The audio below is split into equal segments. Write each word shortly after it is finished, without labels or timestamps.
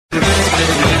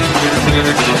All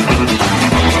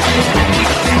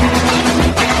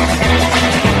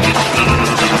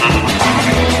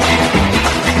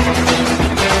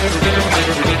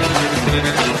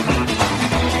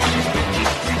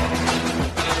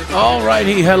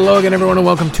righty, hello again, everyone, and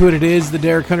welcome to it. It is the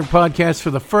Derek Hunter Podcast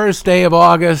for the first day of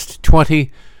August,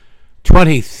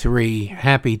 2023.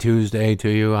 Happy Tuesday to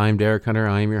you. I'm Derek Hunter.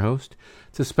 I am your host.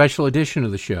 It's a special edition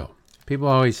of the show. People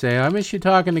always say, I miss you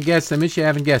talking to guests. I miss you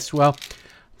having guests. Well,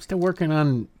 I'm still working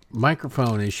on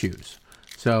microphone issues.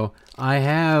 So I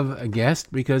have a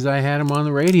guest because I had him on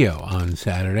the radio on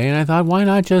Saturday, and I thought, why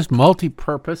not just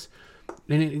multi-purpose?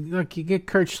 And look, you get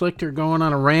Kurt Schlichter going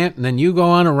on a rant, and then you go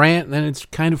on a rant, and then it's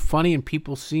kind of funny, and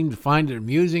people seem to find it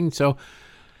amusing. So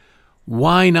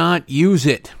why not use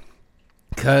it?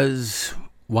 Because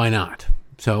why not?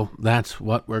 So that's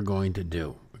what we're going to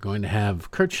do. We're going to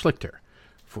have Kurt Schlichter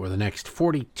for the next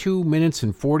 42 minutes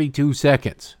and 42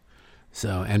 seconds.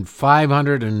 So, and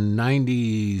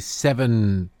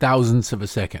 597 thousandths of a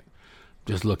second.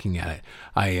 Just looking at it.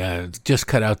 I just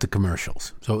cut out the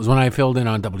commercials. So it was when I filled in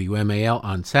on WMAL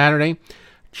on Saturday.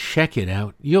 Check it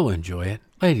out. You'll enjoy it.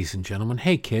 Ladies and gentlemen,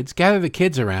 hey kids, gather the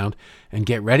kids around and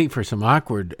get ready for some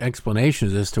awkward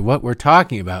explanations as to what we're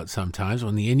talking about sometimes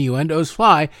when the innuendos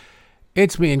fly.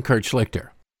 It's me and Kurt Schlichter.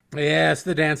 Yes,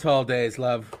 the dance hall days,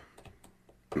 love.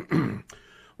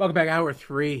 Welcome back, hour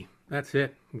 3. That's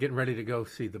it. I'm getting ready to go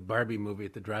see the Barbie movie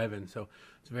at the drive-in. So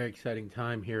it's a very exciting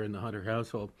time here in the Hunter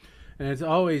household. And it's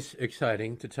always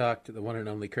exciting to talk to the one and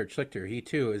only Kurt Schlichter. He,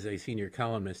 too, is a senior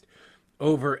columnist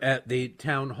over at the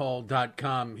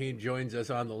townhall.com. He joins us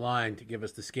on the line to give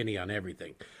us the skinny on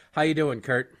everything. How you doing,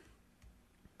 Kurt?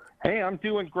 Hey, I'm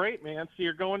doing great, man. So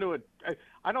you're going to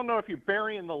I don't know if you're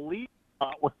burying the lead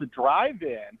with the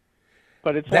drive-in,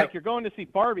 but it's like you're going to see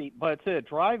Barbie, but it's a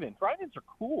drive-in. Drive-ins are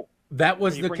cool. That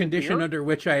was the condition under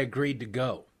which I agreed to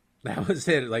go. That was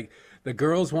it. Like, the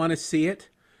girls want to see it.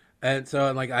 And so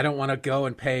I'm like, I don't want to go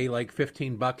and pay like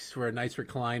 $15 for a nice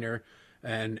recliner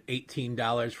and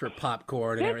 $18 for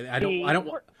popcorn and everything. I don't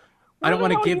want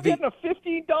to give getting a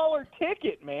 $15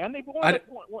 ticket, man. They wanted,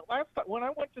 last time when I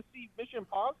went to see Mission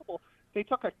Impossible, they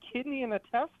took a kidney and a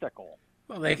testicle.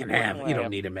 Well, they can have. You don't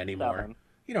need them anymore.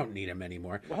 You don't need them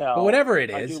anymore. Well, but whatever it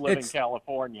is, I do live in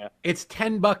California. It's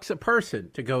 $10 a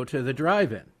person to go to the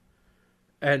drive-in.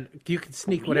 And you can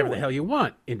sneak whatever the hell you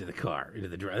want into the car, into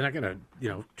the drive. They're not going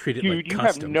to, treat it like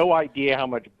customs. You have no idea how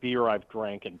much beer I've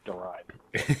drank and drive.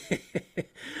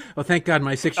 Well, thank God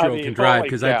my 6-year-old can drive,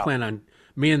 because I plan on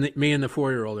me and the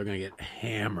 4-year-old are going to get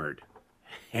hammered.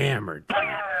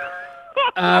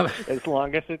 As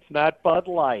long as it's not Bud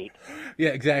Light. Yeah,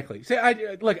 exactly. So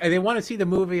look, they want to see the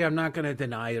movie. I'm not going to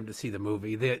deny them to see the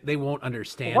movie. They won't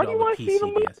understand all the PCBS. Why do you want to see the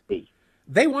movie?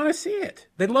 They want to see it.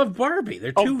 They love Barbie.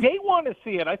 They want to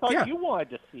see it. I thought you wanted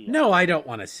to see it. No, I don't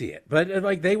want to see it. But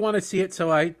they want to see it, so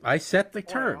I set the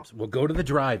terms. We'll go to the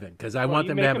drive-in because I want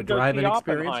them to have a drive-in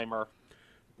experience.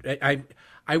 I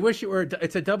wish it were.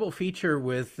 It's a double feature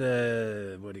with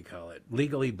what do you call it?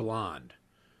 Legally Blonde.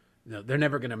 No, they're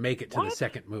never going to make it to the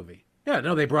second movie. Yeah,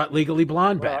 no, they brought Legally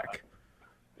Blonde back.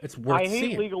 It's worth seeing. I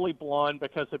hate Legally Blonde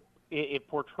because it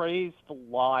portrays the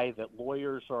lie that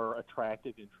lawyers are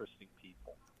attractive, interesting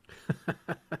people.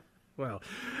 Well,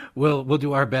 we'll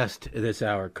do our best this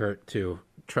hour, Kurt, to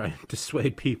try and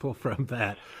dissuade people from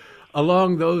that.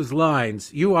 Along those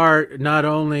lines, you are not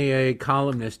only a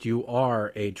columnist, you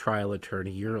are a trial attorney.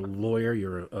 You're a lawyer.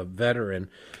 You're a veteran.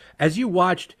 As you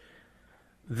watched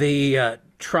the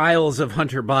trials of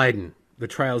Hunter Biden, the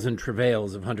trials and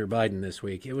travails of Hunter Biden this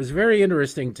week, it was very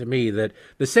interesting to me that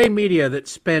the same media that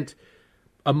spent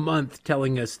a month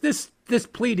telling us this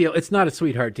plea deal, it's not a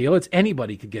sweetheart deal, it's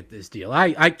anybody could get this deal.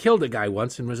 I killed a guy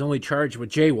once and was only charged with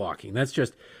jaywalking. That's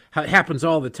just how it happens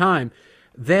all the time.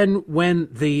 Then when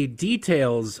the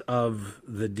details of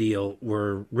the deal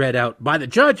were read out by the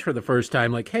judge for the first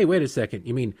time, like, hey, wait a second,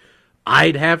 you mean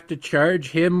I'd have to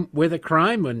charge him with a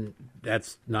crime when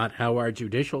that's not how our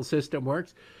judicial system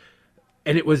works?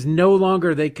 And it was no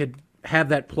longer they could have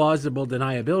that plausible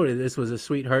deniability. This was a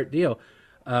sweetheart deal.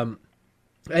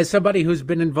 As somebody who's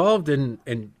been involved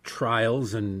in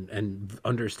trials and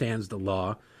understands the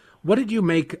law, what did you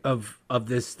make of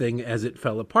this thing as it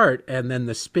fell apart? And then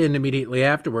the spin immediately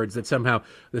afterwards that somehow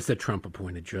this is a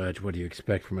Trump-appointed judge. What do you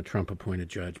expect from a Trump-appointed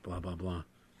judge? Blah, blah, blah.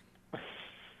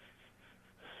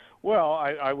 Well,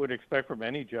 I would expect from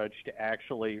any judge to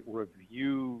actually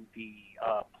review the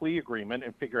plea agreement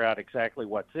and figure out exactly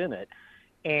what's in it.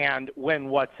 And when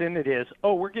what's in it is,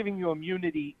 we're giving you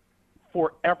immunity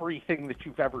for everything that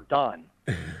you've ever done.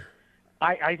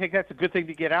 I think that's a good thing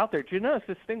to get out there. Do you notice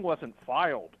this thing wasn't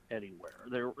filed anywhere?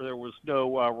 There was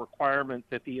no requirement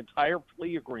that the entire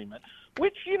plea agreement,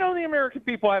 which, the American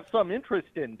people have some interest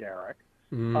in, Derek,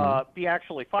 be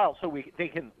actually filed so they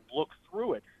can look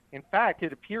through it. In fact,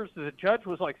 it appears that the judge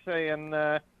was like saying,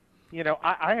 I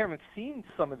haven't seen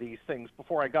some of these things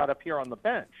before I got up here on the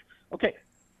bench. Okay,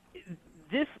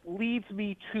 this leads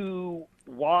me to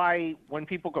why when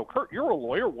people go, Kurt, you're a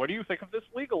lawyer, what do you think of this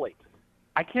legally?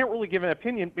 I can't really give an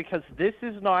opinion because this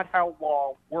is not how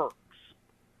law works.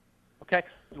 Okay?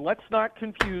 Let's not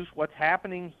confuse what's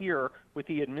happening here with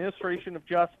the administration of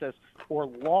justice or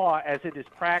law as it is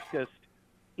practiced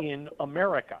in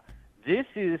America. This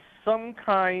is some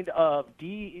kind of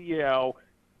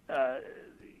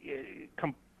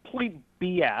complete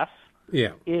BS.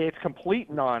 Yeah. It's complete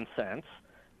nonsense.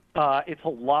 It's a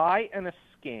lie and a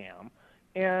scam.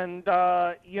 And,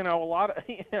 a lot of,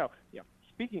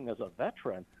 speaking as a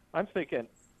veteran, I'm thinking,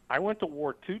 I went to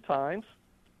war 2 times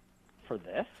for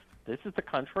this. This is the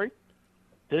country.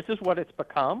 This is what it's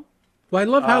become. Well, I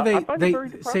love how they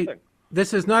say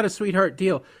this is not a sweetheart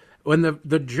deal. When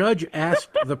the judge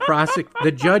asked the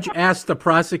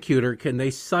prosecutor, can they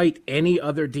cite any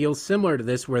other deal similar to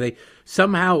this where they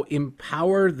somehow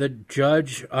empower the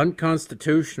judge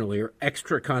unconstitutionally or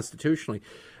extra constitutionally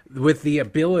with the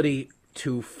ability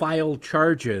to file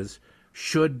charges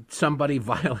should somebody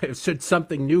violate, should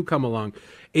something new come along.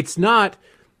 It's not,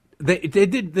 the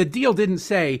deal didn't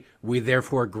say we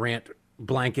therefore grant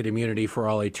blanket immunity for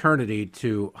all eternity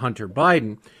to Hunter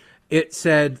Biden. It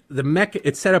said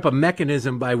it set up a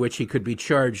mechanism by which he could be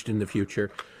charged in the future,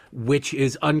 which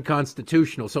is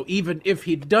unconstitutional. So even if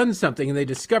he'd done something and they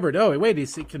discovered, oh, wait,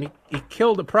 he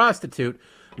killed a prostitute,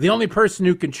 the only person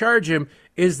who can charge him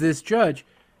is this judge.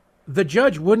 The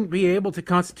judge wouldn't be able to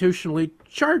constitutionally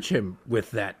charge him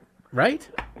with that, right?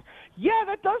 Yeah,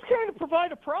 that does kind of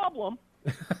provide a problem.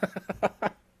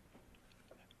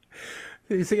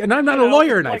 You see, and I'm not a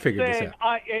lawyer, and I figured this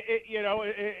out.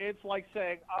 It's like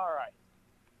saying, all right,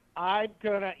 I'm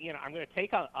gonna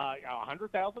take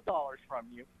 $100,000 from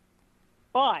you,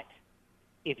 but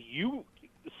if you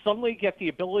suddenly get the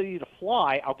ability to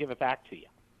fly, I'll give it back to you.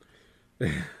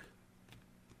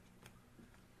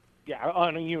 Yeah,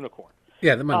 on a unicorn.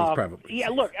 Yeah, the money's probably. Yeah,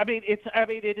 look, it's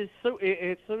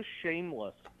so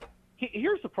shameless.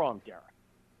 Here's the problem, Derek.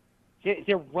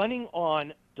 They're running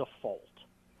on default.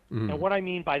 And what I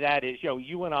mean by that is,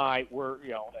 you and I were,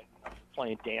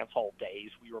 playing dance hall days.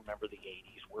 We remember the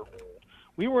 80s. We're old.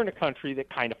 We were in a country that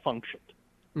kind of functioned.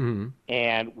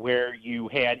 And where you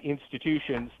had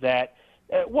institutions that,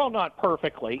 not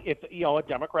perfectly. If, a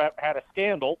Democrat had a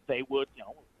scandal, they would,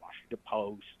 Washington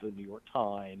Post, the New York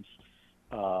Times,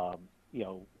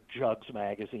 Jugs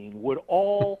Magazine would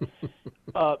all,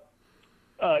 come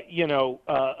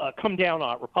down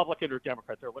on Republican or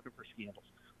Democrat. They're looking for scandals.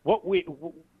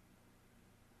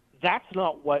 That's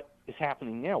not what is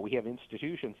happening now. We have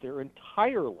institutions that are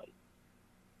entirely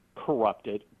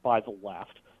corrupted by the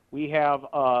left. We have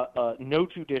no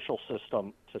judicial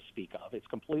system to speak of. It's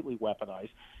completely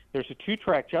weaponized. There's a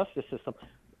 2-track justice system.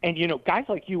 And, guys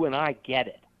like you and I get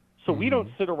it. So we don't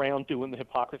sit around doing the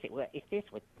hypocrisy. Well, if this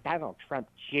was Donald Trump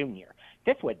Jr.,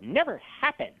 this would never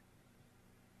happen.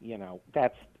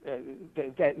 That's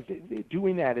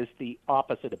doing that is the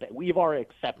opposite of it. We've already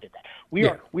accepted that. We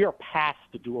are past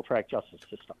the dual track justice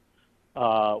system.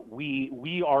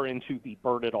 We are into the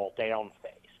burn it all down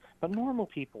phase. But normal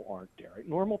people aren't, Derek.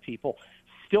 Normal people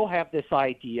still have this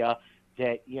idea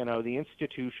that the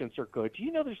institutions are good. Do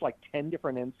you know there's like 10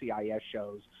 different NCIS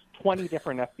shows, 20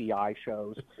 different FBI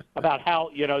shows about how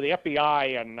the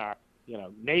FBI and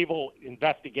Naval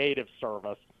Investigative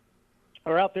Service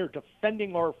are out there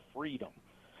defending our freedom,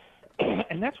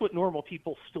 and that's what normal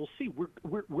people still see.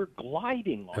 We're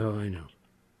gliding on. Oh, I know.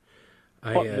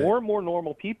 But more and more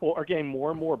normal people are getting more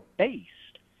and more based.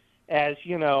 As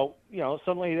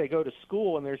suddenly they go to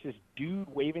school and there's this dude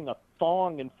waving a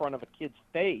thong in front of a kid's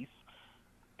face,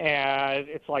 and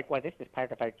it's like, well, this is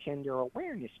part of our gender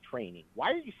awareness training. Why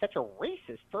are you such a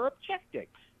racist for objecting?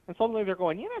 And suddenly they're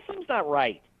going, something's not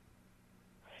right.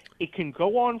 It can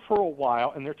go on for a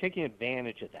while, and they're taking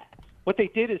advantage of that. What they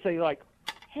did is they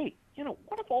hey,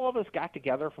 what if all of us got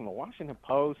together from the Washington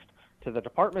Post to the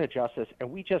Department of Justice,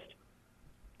 and we just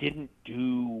didn't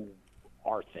do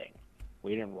our thing?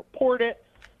 We didn't report it.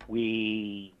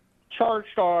 We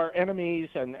charged our enemies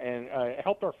and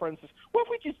helped our friends. What if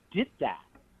we just did that?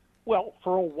 Well,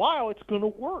 for a while, it's going to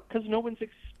work because no one's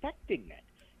expecting it.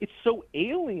 it's so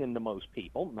alien to most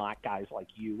people, not guys like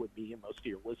you and me and most of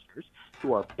your listeners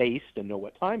who are based and know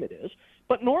what time it is.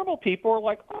 But normal people are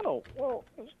like, oh, well,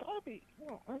 it's got to be,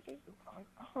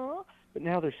 huh? But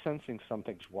now they're sensing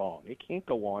something's wrong. It can't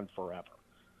go on forever.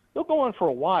 It'll go on for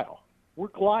a while. We're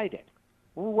gliding.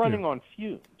 We're running on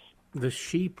fumes. The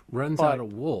sheep runs out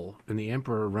of wool, and the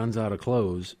emperor runs out of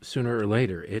clothes. Sooner or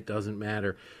later, it doesn't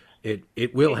matter.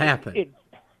 It will happen.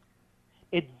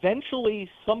 Eventually,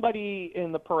 somebody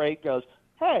in the parade goes,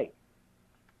 "Hey,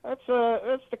 that's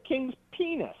the king's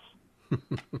penis."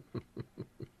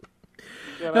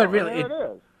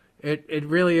 It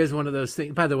really is one of those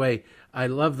things. By the way, I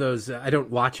love those. I don't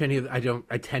watch any of.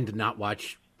 I tend to not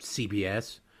watch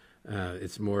CBS.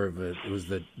 It's more of it was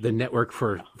the network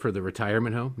for the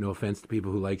retirement home. No offense to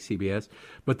people who like CBS,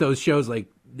 but those shows like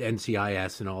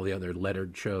NCIS and all the other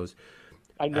lettered shows.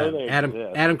 I know they Adam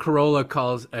exist. Adam Carolla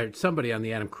calls somebody on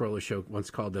the Adam Carolla show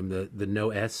once called them the no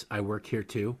S. I work here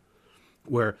too,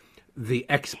 where the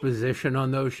exposition on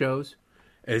those shows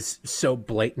is so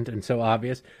blatant and so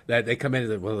obvious that they come in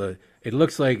and it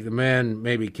looks like the man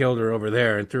maybe killed her over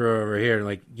there and threw her over here, and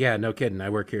like, yeah, no kidding,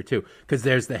 I work here too, because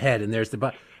there's the head and there's the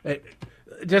butt.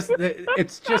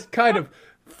 It's just kind of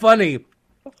funny,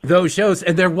 those shows,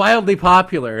 and they're wildly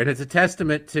popular, and it's a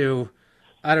testament to,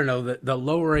 I don't know, the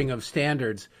lowering of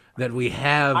standards that we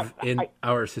have in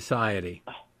our society.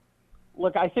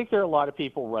 Look, I think there are a lot of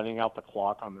people running out the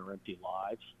clock on their empty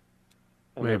lives,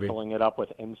 and Maybe. they're filling it up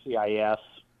with NCIS,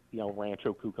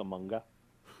 Rancho Cucamonga.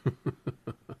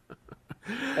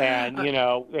 And,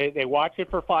 they watch it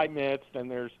for 5 minutes, then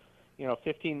there's,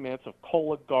 15 minutes of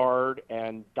Cologuard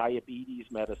and diabetes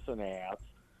medicine ads,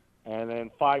 and then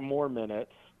 5 more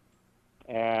minutes.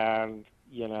 And,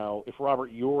 if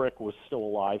Robert Urich was still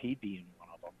alive, he'd be in one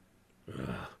of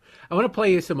them. I want to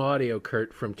play you some audio,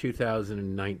 Kurt, from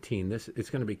 2019. It's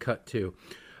going to be cut 2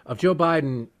 of Joe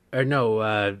Biden. Or no,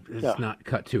 it's not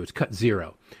cut 2. It's cut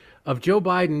 0 of Joe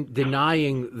Biden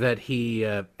denying that he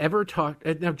ever talked.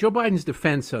 Now, Joe Biden's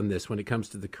defense on this when it comes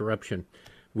to the corruption,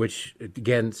 which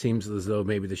again seems as though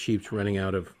maybe the sheep's running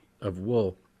out of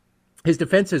wool. His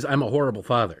defense is, I'm a horrible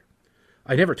father.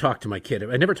 I never talked to my kid.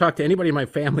 I never talked to anybody in my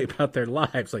family about their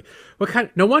lives. Like, what kind?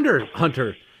 No wonder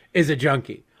Hunter is a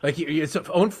junkie. Like, his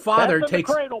own father the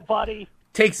cradle, buddy.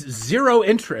 takes zero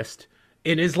interest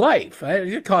in his life.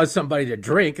 It caused somebody to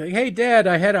drink. Like, hey, Dad,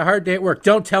 I had a hard day at work.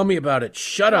 Don't tell me about it.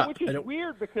 Shut up. Which is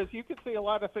weird because you could say a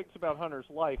lot of things about Hunter's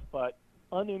life, but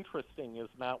uninteresting is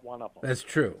not one of them. That's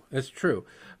true.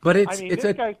 But this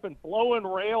guy's been blowing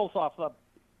rails off the,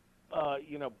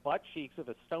 butt cheeks of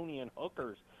Estonian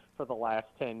hookers for the last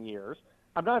 10 years.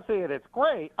 I'm not saying it's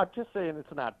great. I'm just saying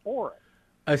it's not boring.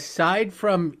 Aside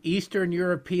from Eastern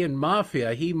European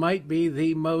mafia, he might be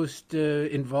the most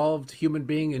involved human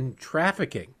being in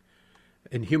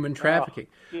human trafficking.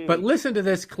 But listen to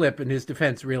this clip, and his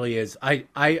defense really is,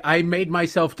 I made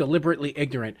myself deliberately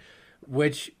ignorant,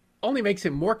 which only makes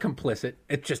him more complicit.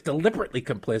 It's just deliberately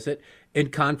complicit in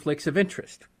conflicts of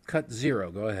interest. Cut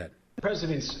 0. Go ahead. The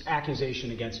president's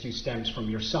accusation against you stems from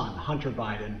your son, Hunter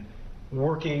Biden,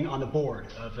 working on the board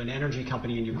of an energy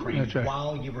company in Ukraine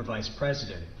while you were vice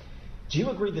president. Do you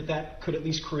agree that could at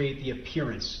least create the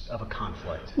appearance of a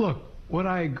conflict? Look, what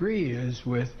I agree is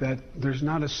with that there's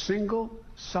not a single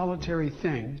solitary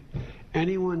thing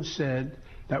anyone said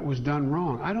that was done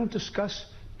wrong. I don't discuss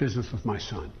business with my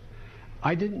son.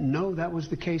 I didn't know that was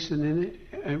the case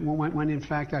when in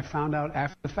fact I found out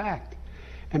after the fact.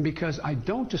 And because I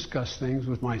don't discuss things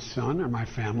with my son or my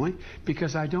family,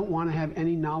 because I don't want to have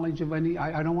any knowledge of I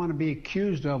don't want to be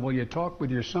accused of, well, you talk with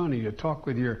your son or you talk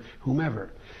with your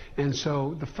whomever. And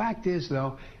so the fact is,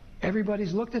 though,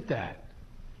 everybody's looked at that.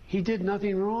 He did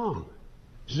nothing wrong.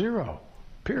 0.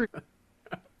 Period.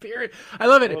 Period. I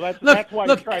love it. Well, that's why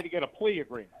he tried to get a plea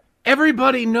agreement.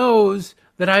 Everybody knows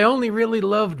that I only really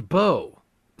loved Bo.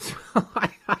 So I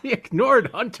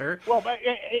ignored Hunter. Well, but,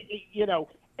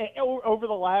 over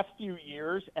the last few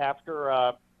years,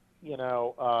 after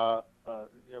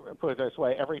put it this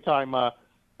way, every time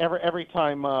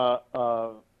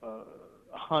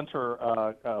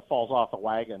Hunter falls off the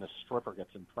wagon, a stripper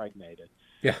gets impregnated.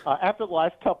 Yeah. After the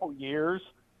last couple years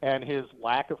and his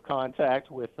lack of contact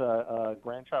with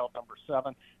grandchild number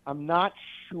 7, I'm not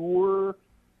sure.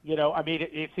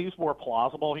 It seems more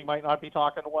plausible he might not be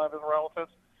talking to one of his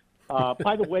relatives.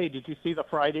 By the way, did you see the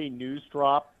Friday news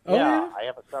drop? Oh, yeah. I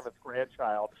have a 7th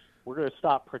grandchild. We're going to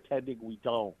stop pretending we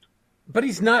don't. But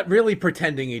he's not really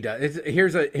pretending he does.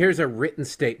 Here's a written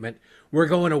statement. We're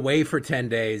going away for 10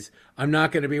 days. I'm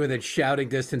not going to be within shouting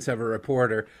distance of a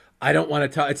reporter. I don't want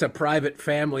to talk. It's a private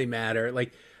family matter.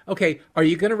 Like, okay, are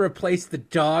you going to replace the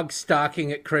dog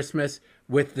stocking at Christmas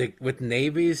with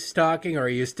Navy's stalking, or are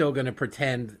you still going to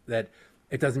pretend that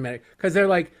it doesn't matter? Because they're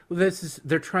like,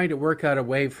 they're trying to work out a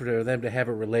way for them to have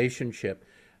a relationship.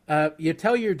 You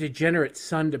tell your degenerate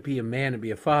son to be a man and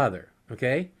be a father.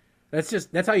 Okay,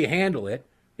 that's how you handle it.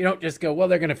 You don't just go, well,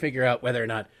 they're going to figure out whether or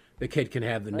not the kid can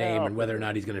have the name and whether or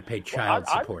not he's going to pay child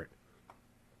support.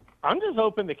 I'm just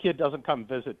hoping the kid doesn't come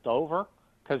visit Dover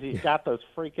because he's got those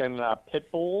freaking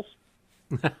pit bulls.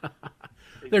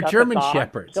 They're German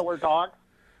shepherds. Killer dogs.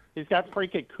 He's got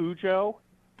freaking Cujo.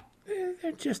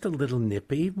 They're just a little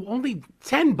nippy. Only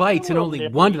 10 bites and only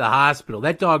nippy. one to the hospital.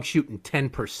 That dog's shooting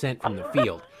 10% from the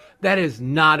field. That is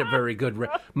not a very good.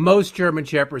 Most German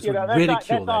shepherds would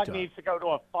ridicule that dog. Needs to go to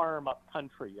a farm up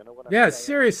country. You know what I'm saying?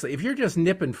 Seriously. If you're just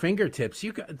nipping fingertips,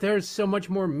 there's so much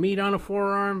more meat on a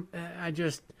forearm.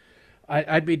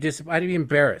 I'd be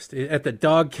embarrassed. At the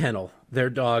dog kennel,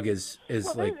 their dog is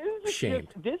shamed.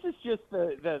 This is just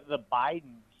the Bidens,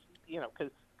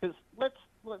 because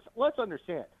let's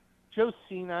understand. Joe's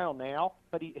senile now,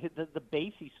 but the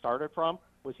base he started from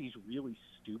was he's really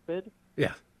stupid.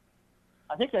 Yeah.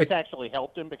 I think that's actually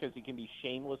helped him because he can be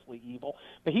shamelessly evil.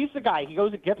 But he's the guy. He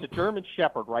goes and gets a German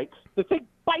Shepherd, right? The thing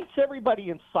bites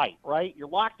everybody in sight, right? You're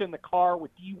locked in the car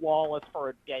with D. Wallace for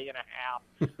a day and a half.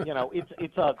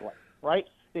 It's ugly, right?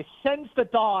 They sends the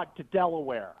dog to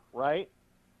Delaware, right?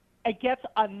 And gets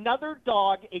another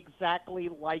dog exactly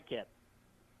like it.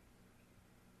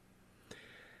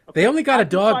 Okay? They only got a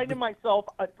dog. I'm finding myself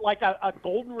like a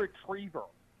golden retriever.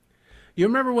 You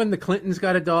remember when the Clintons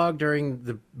got a dog during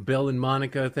the Bill and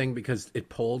Monica thing because it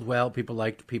polled well?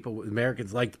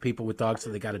 Americans liked people with dogs, so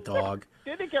they got a dog.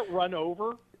 Did it get run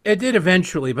over? It did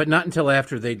eventually, but not until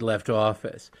after they'd left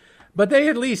office. But they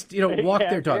at least, walked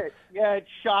their dog. It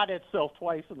shot itself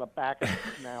twice in the back of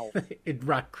the snout. In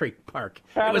Rock Creek Park.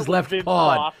 It was left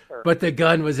pawed, but the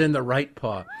gun was in the right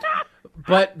paw.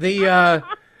 But the...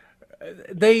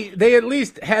 They at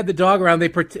least had the dog around.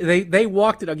 They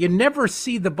walked the dog. You never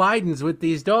see the Bidens with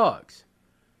these dogs.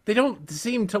 They don't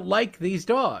seem to like these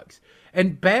dogs.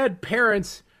 And bad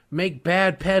parents make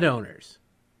bad pet owners.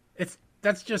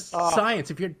 That's just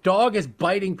science. If your dog is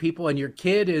biting people and your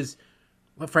kid is,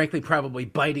 well, frankly, probably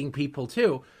biting people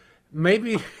too,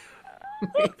 maybe.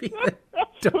 Who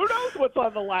knows what's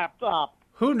on the laptop?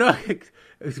 Who knows?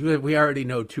 We already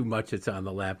know too much that's on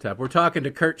the laptop. We're talking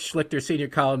to Kurt Schlichter, senior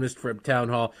columnist from Town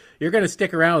Hall. You're going to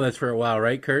stick around with us for a while,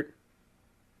 right, Kurt?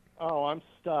 Oh, I'm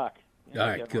stuck. All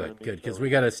right, good, because we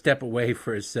got to step away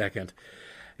for a second.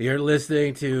 You're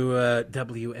listening to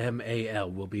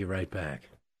WMAL. We'll be right back.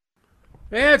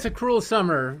 Yeah, it's a cruel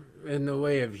summer in the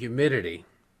way of humidity.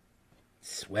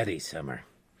 Sweaty summer.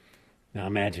 Now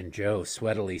imagine Joe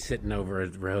sweatily sitting over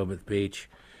at Rehoboth Beach.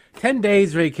 10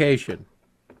 days vacation.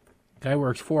 Guy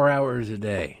works 4 hours a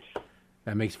day.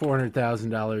 That makes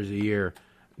 $400,000 a year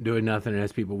doing nothing and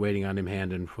has people waiting on him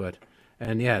hand and foot.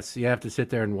 And yes, you have to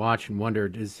sit there and watch and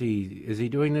wonder, is he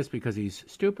doing this because he's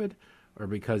stupid or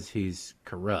because he's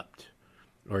corrupt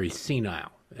or he's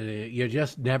senile? And you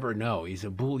just never know. He's a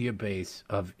bouillabaisse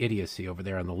of idiocy over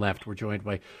there on the left. We're joined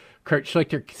by Kurt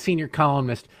Schlichter, senior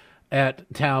columnist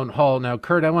at Town Hall. Now,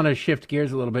 Kurt, I want to shift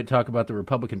gears a little bit, talk about the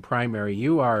Republican primary.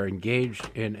 You are engaged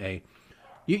in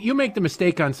you make the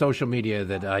mistake on social media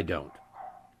that I don't.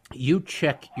 You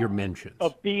check your mentions.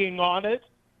 Of being on it?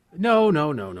 No.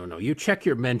 You check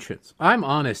your mentions. I'm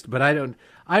honest, but I don't.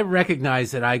 I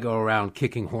recognize that I go around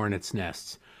kicking hornets'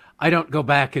 nests. I don't go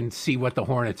back and see what the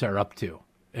hornets are up to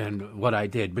and what I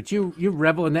did. But you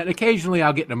revel in that. Occasionally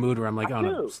I'll get in a mood where I'm like,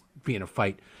 no, be in a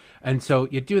fight. And so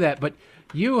you do that. But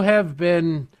you have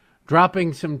been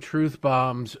dropping some truth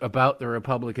bombs about the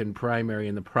Republican primary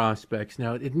and the prospects.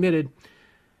 Now, admitted,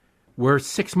 we're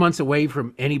 6 months away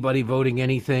from anybody voting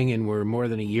anything, and we're more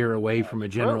than a year away from a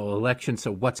general election.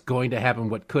 So what's going to happen,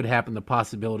 what could happen, the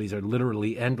possibilities are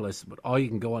literally endless. But all you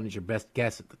can go on is your best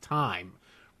guess at the time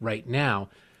right now.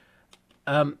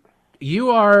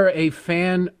 You are a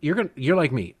fan. You're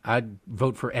like me. I'd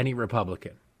vote for any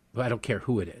Republican. I don't care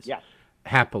who it is. Yes.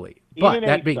 Happily. Even But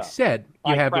that being said,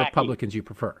 you have Republicans you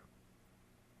prefer.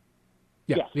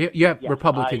 Yeah. Yes. You have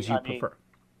Republicans you prefer.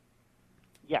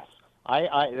 Yes.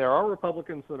 There are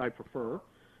Republicans that I prefer,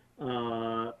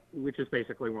 which is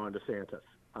basically Ron DeSantis.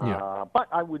 But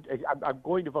I'm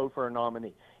going to vote for a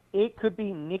nominee. It could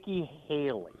be Nikki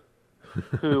Haley,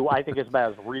 who I think is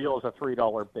about as real as a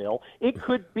 $3 bill. It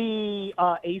could be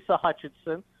Asa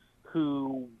Hutchinson,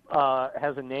 who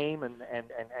has a name and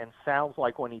sounds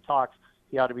like when he talks,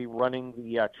 he ought to be running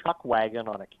the chuck wagon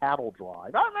on a cattle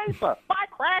drive. Oh, Asa, buy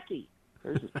cracky.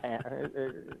 There's his pants.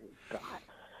 God.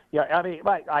 Yeah, I mean,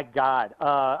 my God.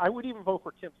 I would even vote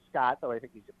for Tim Scott, though I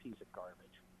think he's a piece of garbage.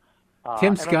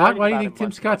 Tim Scott? Why do you about think him Tim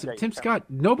on Scott's Monday. Tim Scott?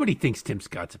 Nobody thinks Tim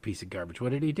Scott's a piece of garbage.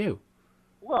 What did he do?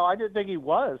 Well, I didn't think he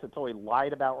was until he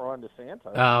lied about Ron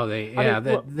DeSantis. Oh,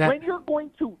 Look,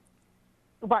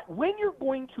 when you're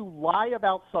going to lie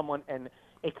about someone and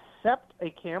accept a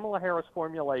Kamala Harris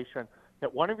formulation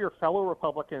that one of your fellow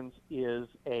Republicans is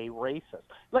a racist,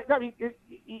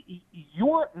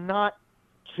 you're not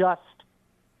just.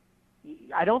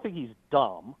 I don't think he's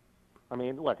dumb. I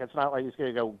mean, look, it's not like he's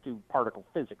going to go do particle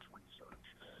physics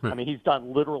research. I mean, he's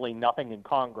done literally nothing in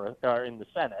Congress or in the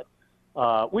Senate,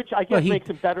 which I guess makes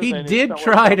him better than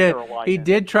He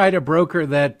did try to broker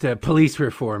that police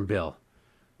reform bill,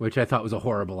 which I thought was a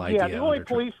horrible idea. Yeah, the only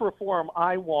police reform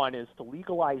I want is to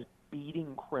legalize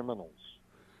beating criminals.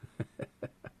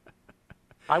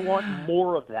 I want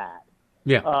more of that.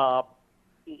 Yeah.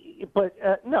 But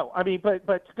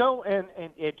to go and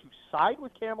to side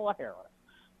with Kamala Harris,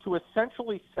 to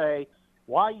essentially say,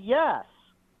 why, yes,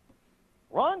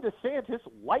 Ron DeSantis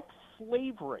likes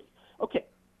slavery. Okay,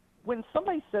 when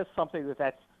somebody says something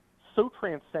that's so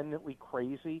transcendently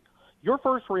crazy, your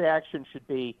first reaction should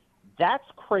be, that's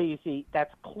crazy,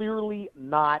 that's clearly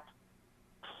not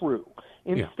true.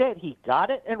 Instead, he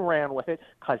got it and ran with it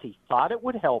because he thought it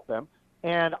would help him,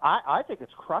 and I think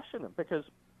it's crushing him because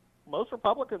most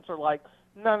Republicans are like,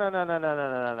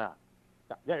 no.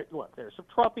 Look, there's some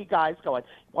Trumpy guys going,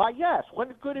 why, yes,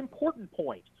 one good important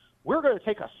point. We're going to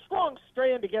take a strong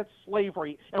stand against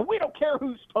slavery, and we don't care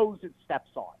whose toes it steps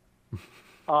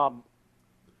on.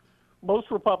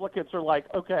 Most Republicans are like,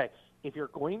 okay, if you're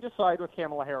going to side with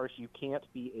Kamala Harris, you can't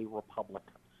be a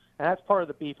Republican. And that's part of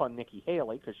the beef on Nikki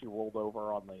Haley because she rolled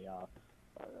over on the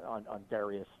on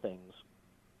various things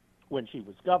when she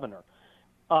was governor.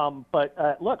 But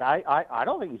look, I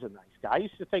don't think he's a nice guy. I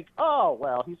used to think, oh,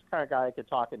 well, he's the kind of guy that could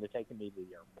talk into taking me to the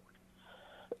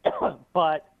airport.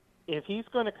 But if he's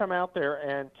going to come out there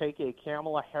and take a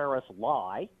Kamala Harris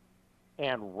lie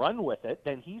and run with it,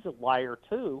 then he's a liar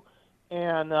too.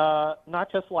 And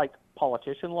not just like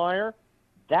politician liar,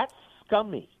 that's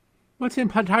scummy. Well, it's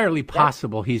entirely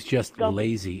possible he's just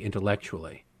lazy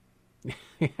intellectually.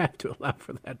 You have to allow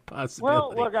for that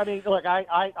possibility. Well, look,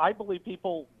 I believe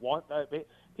people want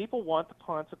the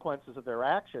consequences of their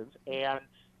actions, and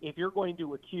if you're going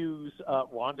to accuse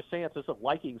Ron DeSantis of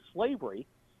liking slavery,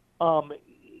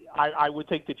 I would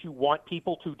think that you want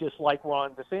people to dislike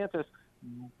Ron DeSantis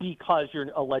because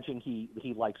you're alleging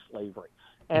he likes slavery,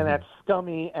 and that's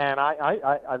scummy. And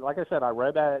I like I said, I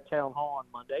read that at town hall on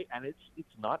Monday, and it's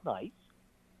not nice.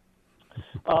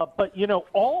 But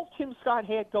all Tim Scott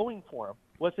had going for him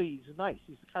was that he's nice.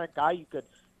 He's the kind of guy you could,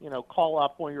 call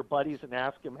up one of your buddies and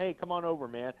ask him, "Hey, come on over,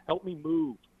 man. Help me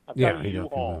move. I've got a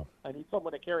U-Haul. I need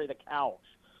someone to carry the couch."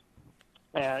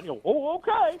 And oh,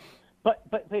 okay. But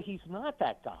he's not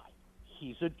that guy.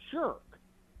 He's a jerk.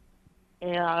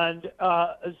 And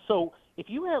so if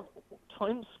you have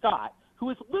Tim Scott, who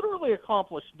has literally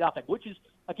accomplished nothing, which is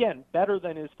again better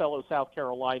than his fellow South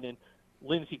Carolinian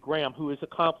Lindsey Graham, who has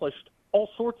accomplished all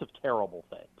sorts of terrible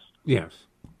things. Yes.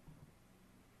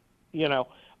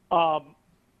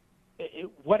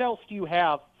 What else do you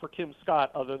have for Tim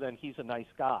Scott other than he's a nice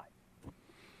guy?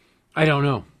 I don't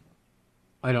know.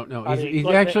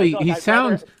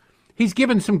 He's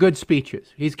given some good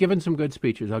speeches. I'll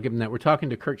give him that. We're talking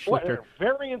to Kurt Schlichter.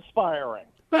 Very inspiring.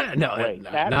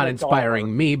 Not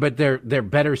inspiring me, but they're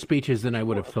better speeches than I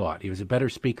would have thought. He was a better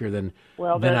speaker than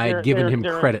I had given him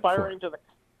credit for.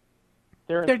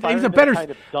 He's a better.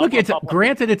 Look,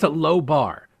 granted, it's a low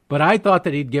bar, but I thought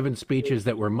that he'd given speeches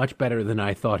that were much better than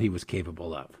I thought he was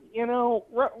capable of.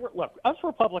 Look, us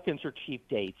Republicans are cheap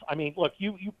dates. I mean, look,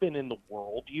 you've been in the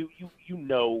world. You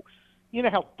know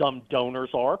how dumb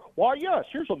donors are. Why, yes,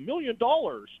 here's $1 million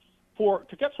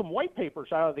to get some white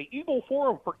papers out of the Eagle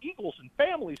Forum for Eagles and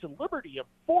Families and Liberty and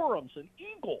Forums and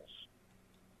Eagles.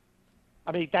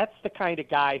 I mean, that's the kind of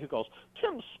guy who goes,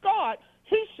 Tim Scott,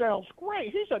 he sounds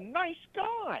great. He's a nice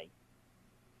guy.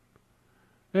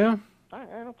 Yeah. I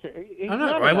don't care.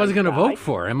 I wasn't going to vote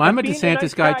for him. I'm a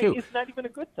DeSantis guy, too. It's not even a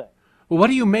good thing. Well, what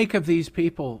do you make of these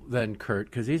people then, Kurt?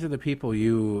 Because these are the people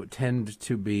you tend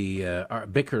to be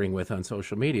bickering with on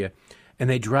social media, and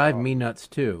they drive me nuts,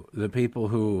 too. The people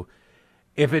who,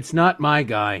 if it's not my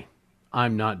guy,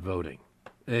 I'm not voting.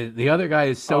 The other guy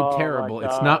is so terrible,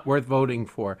 it's not worth voting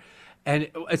for.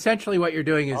 And essentially what you're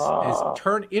doing is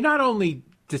you're not only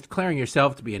declaring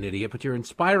yourself to be an idiot, but you're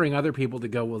inspiring other people to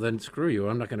go, well, then screw you.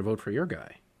 I'm not going to vote for your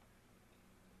guy.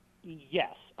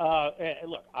 Yes.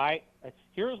 Look,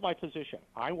 here's my position.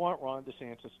 I want Ron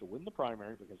DeSantis to win the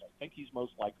primary because I think he's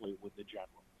most likely to win the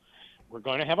general. We're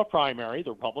going to have a primary. The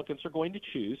Republicans are going to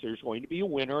choose. There's going to be a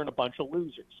winner and a bunch of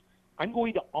losers. I'm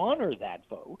going to honor that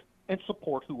vote and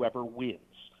support whoever wins.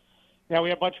 Now we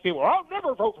have a bunch of people, I'll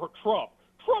never vote for Trump.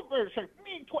 Trump is a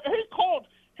mean,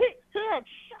 he had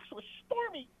sex with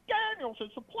Stormy Daniels and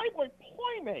some Playboy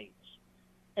Playmates.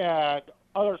 And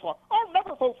others are like, I'll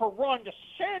never vote for Ron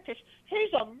DeSantis.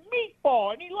 He's a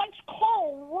meatball and he likes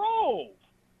Karl Rove.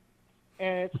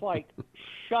 And it's like,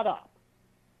 shut up.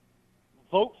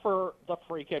 Vote for the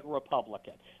freaking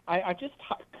Republican. I just,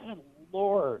 good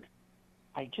Lord.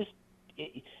 I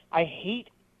hate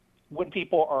when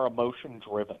people are emotion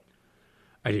driven.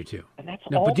 I do too. And that's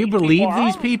now, all but do you these believe people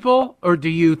these people, or do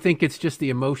you think it's just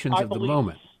the emotions of the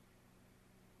moment?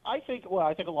 I think a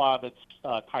lot of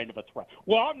it's kind of a threat.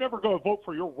 Well, I'm never going to vote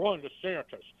for your Ron DeSantis,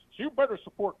 so you better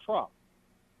support Trump.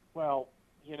 Well,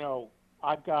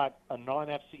 I've got a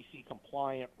non-FCC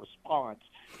compliant response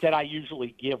that I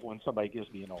usually give when somebody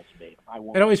gives me an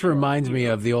ultimatum. It always reminds me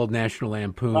of the old National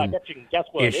Lampoon I bet you can guess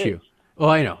what issue. It is. Well,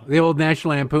 I know the old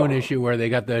National Lampoon issue where they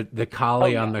got the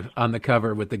collie on the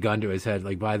cover with the gun to his head,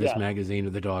 like buy this magazine or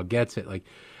the dog gets it. Like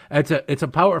it's a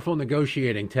powerful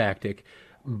negotiating tactic,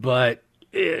 but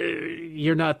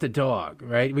you're not the dog,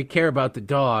 right? We care about the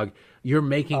dog. You're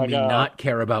making me not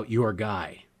care about your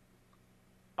guy.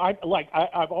 I've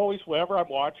always, whenever I'm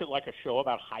watching like a show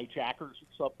about hijackers or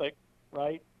something,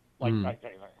 right? Like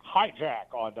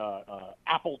Hijack on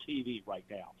Apple TV right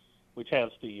now, which has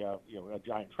the a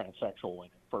giant transsexual in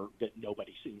it that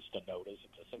nobody seems to notice.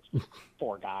 It's a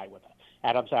 6'4" guy with an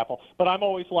Adam's apple. But I'm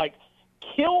always like,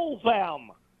 kill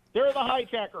them. They're the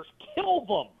hijackers. Kill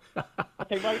them.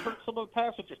 Okay, right for some of the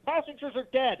passengers. Passengers are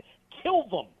dead. Kill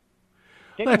them.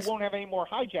 Then you won't have any more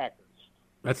hijackers.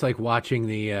 That's like watching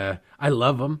the, I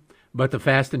love them, but the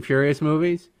Fast and Furious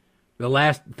movies, the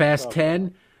last Fast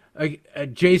 10,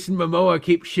 Jason Momoa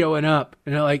keeps showing up.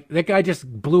 And they're like, that guy just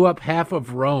blew up half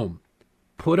of Rome.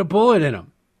 Put a bullet in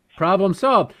him. Problem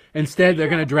solved. Instead, they're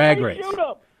going to drag race.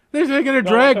 They're going to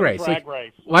drag race. Like,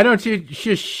 why don't you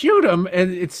just shoot him?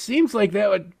 And it seems like that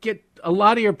would get a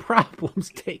lot of your problems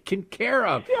taken care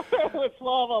of. It would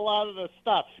solve a lot of the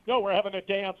stuff. No, we're having a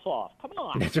dance-off. Come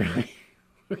on. That's right.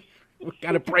 We've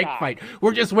got a break fight.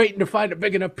 We're just waiting to find a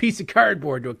big enough piece of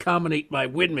cardboard to accommodate my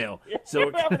windmill. So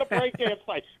we're having a break dance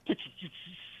fight.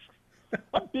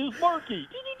 I'm Biz Markie.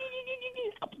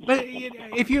 But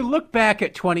if you look back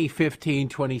at 2015,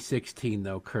 2016,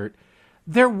 though, Kurt,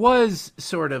 there was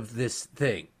sort of this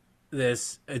thing,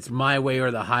 this it's my way or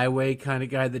the highway kind of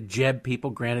guy. The Jeb people,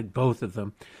 granted, both of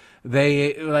them,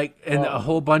 they and a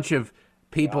whole bunch of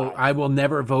people. God. I will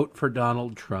never vote for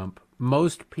Donald Trump.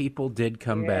 Most people did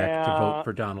come back to vote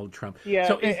for Donald Trump. Yeah,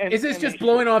 so is this just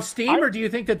blowing off steam, or do you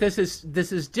think that this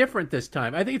is different this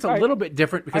time? I think it's a little bit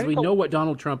different because we know what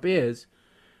Donald Trump is,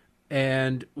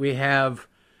 and we have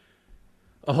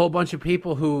a whole bunch of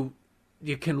people who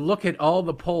you can look at all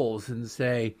the polls and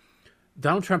say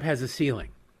Donald Trump has a ceiling.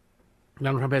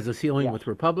 Donald Trump has a ceiling with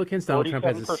Republicans. Donald Trump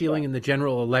has a ceiling in the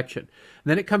general election.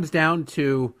 And then it comes down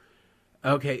to,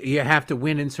 okay, you have to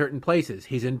win in certain places.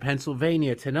 He's in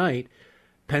Pennsylvania tonight.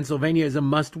 Pennsylvania is a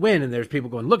must-win, and there's people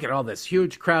going, look at all this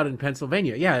huge crowd in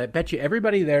Pennsylvania. Yeah, I bet you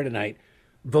everybody there tonight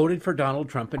voted for Donald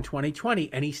Trump in 2020,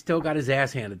 and he still got his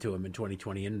ass handed to him in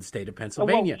 2020 in the state of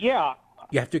Pennsylvania. Well, yeah.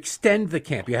 You have to extend the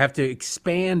camp. You have to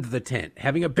expand the tent.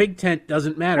 Having a big tent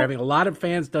doesn't matter. Having a lot of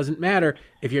fans doesn't matter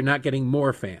if you're not getting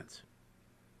more fans.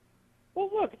 Well,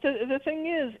 look, the thing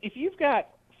is, if you've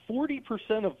got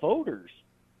 40% of voters,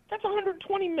 that's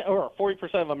 120, or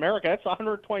 40% of America, that's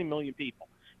 120 million people.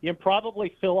 You can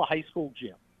probably fill a high school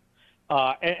gym.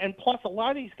 And plus, a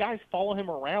lot of these guys follow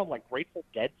him around like Grateful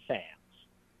Dead fans.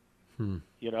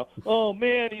 Oh,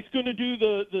 man, he's going to do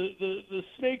the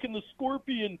snake and the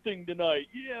scorpion thing tonight.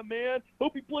 Yeah, man,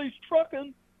 hope he plays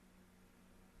trucking.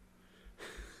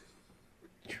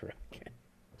 Trucking.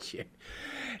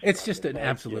 It's just an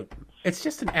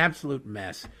absolute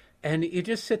mess. And you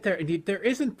just sit there, and there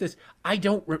isn't this.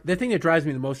 The thing that drives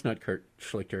me the most nut, Kurt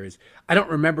Schlichter, is I don't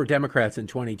remember Democrats in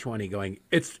 2020 going,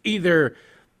 it's either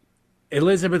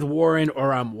Elizabeth Warren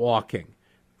or I'm walking.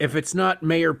 If it's not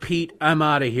Mayor Pete, I'm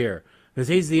out of here. Because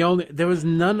he's the only. There was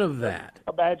none of that.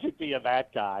 Imagine being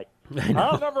that guy.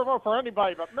 I'll never vote for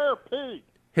anybody but Mayor Pete.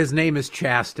 His name is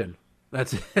Chasten.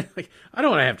 That's it. I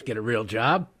don't want to have to get a real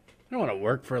job. I don't want to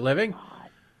work for a living.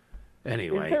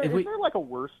 Anyway, is there like a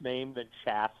worse name than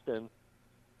Chasten?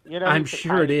 I'm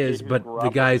sure it is, but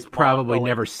the guy's probably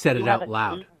never said it out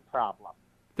loud.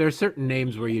 There are certain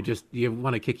names where you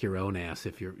want to kick your own ass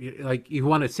if you're like you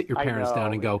want to sit your parents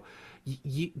down and go,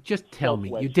 just tell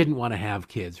me you didn't want to have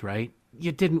kids, right?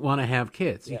 You didn't want to have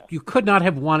kids. Yeah. You could not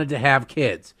have wanted to have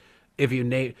kids if you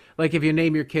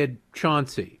name your kid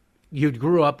Chauncey. You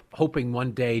grew up hoping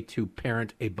one day to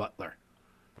parent a butler.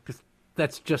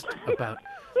 That's just about.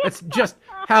 That's just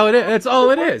how it is. That's all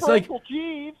it is. Like,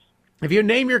 Jeeves. if you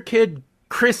name your kid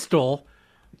Crystal,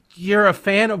 you're a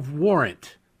fan of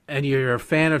Warrant, and you're a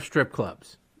fan of strip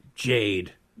clubs.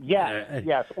 Jade.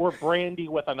 Yes, or Brandy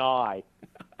with an I.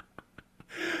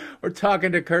 We're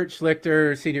talking to Kurt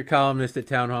Schlichter, senior columnist at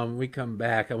Town Hall. When we come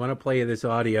back, I want to play you this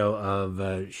audio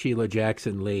of Sheila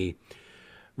Jackson Lee,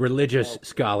 religious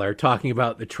scholar, talking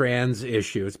about the trans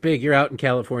issue. It's big. You're out in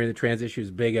California. The trans issue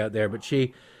is big out there. But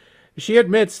she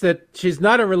admits that she's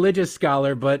not a religious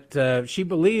scholar, but she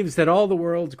believes that all the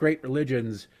world's great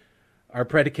religions are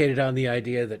predicated on the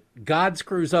idea that God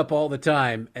screws up all the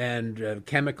time, and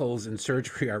chemicals and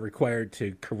surgery are required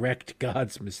to correct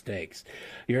God's mistakes.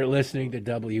 You're listening to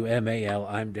WMAL.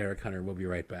 I'm Derek Hunter. We'll be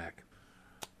right back.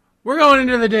 We're going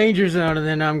into the danger zone, and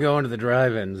then I'm going to the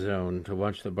drive-in zone to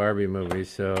watch the Barbie movie.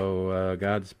 So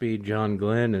Godspeed, John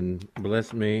Glenn, and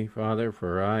bless me, Father,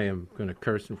 for I am going to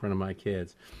curse in front of my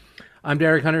kids. I'm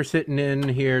Derek Hunter, sitting in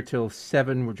here till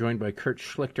 7. We're joined by Kurt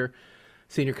Schlichter,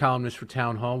 senior columnist for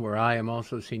Town Hall, where I am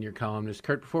also senior columnist.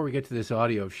 Kurt, before we get to this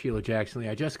audio of Sheila Jackson Lee,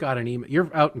 I just got an email.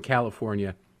 You're out in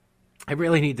California. I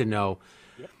really need to know.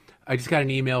 Yep. I just got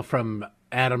an email from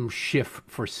Adam Schiff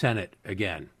for Senate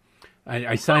again.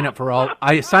 I sign up for all.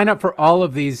 I sign up for all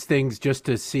of these things just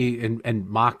to see and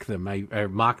mock them. I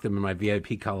mock them in my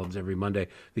VIP columns every Monday.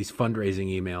 These fundraising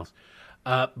emails,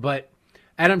 but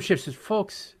Adam Schiff says,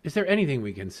 folks, is there anything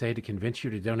we can say to convince you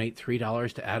to donate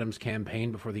 $3 to Adam's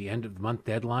campaign before the end of the month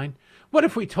deadline? What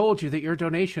if we told you that your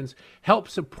donations help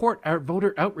support our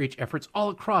voter outreach efforts all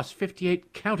across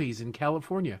 58 counties in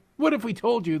California? What if we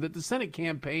told you that the Senate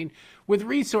campaign, with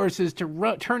resources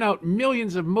to turn out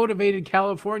millions of motivated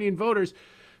Californian voters,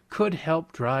 could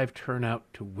help drive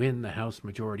turnout to win the House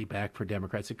majority back for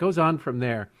Democrats? It goes on from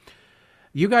there.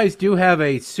 You guys do have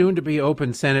a soon-to-be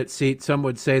open Senate seat. Some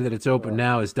would say that it's open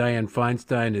now, as Dianne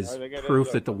Feinstein is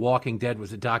proof that The Walking Dead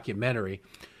was a documentary.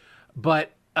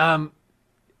 But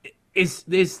is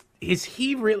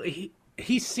he really?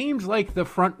 He seems like the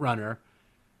front runner.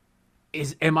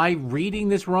 Am I reading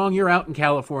this wrong? You're out in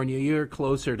California. You're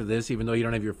closer to this, even though you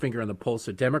don't have your finger on the pulse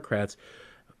of Democrats.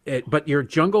 But your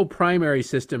jungle primary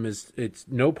system it's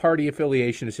no party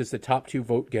affiliation. It's just the top 2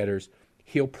 vote getters.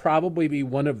 He'll probably be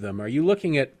one of them. Are you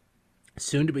looking at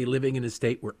soon to be living in a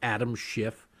state where Adam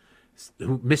Schiff,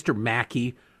 Mr.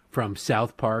 Mackey from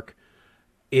South Park,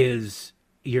 is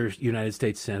your United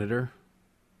States Senator?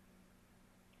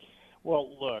 Well,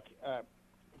 look,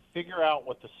 figure out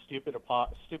what the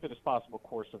stupidest possible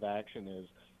course of action is,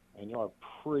 and you'll have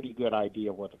a pretty good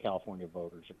idea of what the California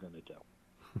voters are going to do.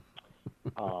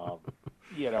 I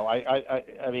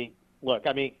mean, look,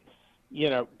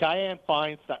 Dianne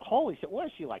Feinstein, holy shit, what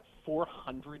is she, like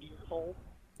 400 years old?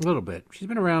 A little bit. She's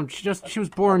been around. She was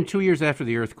born 2 years after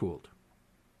the Earth cooled.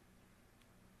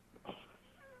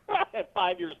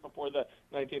 5 years before the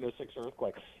 1906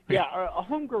 earthquake. Yeah, a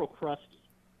homegirl Krusty.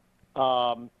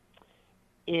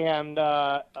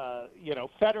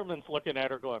 Fetterman's looking at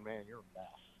her going, man, you're a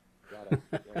mess. You gotta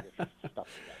get your stuff together.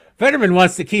 Fetterman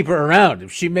wants to keep her around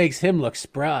if she makes him look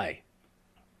spry.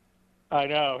 I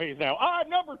know. He's now,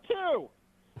 number 2.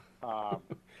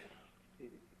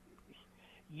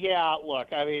 Yeah,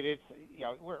 look, I mean, it's,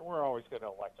 we're always going to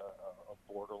elect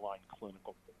a borderline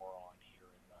clinical moron here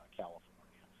in California.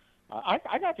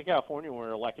 I got to California where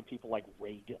we elected people like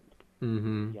Reagan,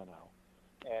 and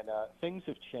things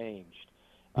have changed.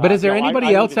 But is there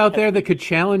anybody else out there that could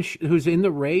challenge, who's in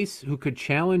the race, who could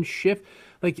challenge Schiff?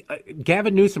 Like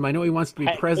Gavin Newsom, I know he wants to be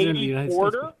president of the United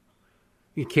States.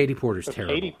 Katie Porter's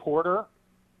terrible. Katie Porter,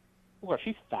 well,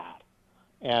 she's fat,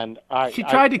 and she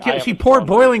tried to kill. She poured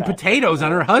boiling potatoes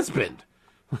on her husband,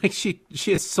 like she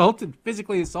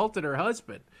physically assaulted her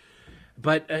husband.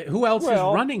 But who else is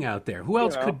running out there? Who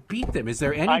else could beat them? Is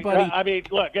there anybody? I mean,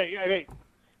 look,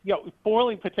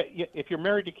 boiling potato. If you're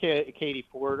married to Katie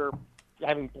Porter,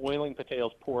 having boiling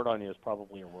potatoes poured on you is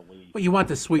probably a relief. Well, you want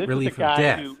the sweet relief of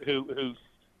death. Who's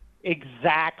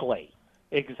exactly.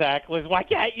 It's like,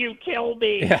 yeah, you kill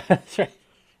me. Yeah, that's right.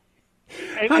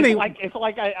 Honey, it's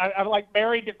like I'm like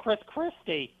married to Chris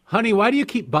Christie. Honey, why do you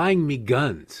keep buying me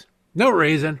guns? No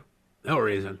reason.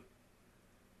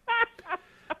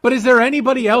 But is there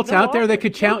anybody else out there that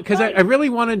could challenge? Because I really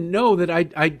want to know that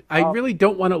I really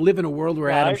don't want to live in a world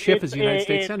where Adam Schiff is the United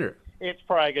States Senator. It's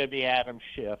probably going to be Adam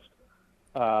Schiff.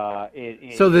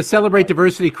 So the Celebrate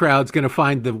Diversity crowd's going to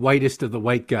find the whitest of the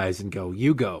white guys and go,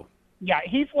 you go. Yeah,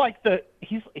 he's like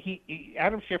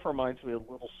Adam Schiff reminds me of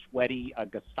a little sweaty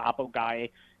Gestapo guy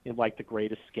in like The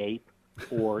Great Escape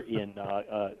or in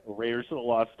Raiders of the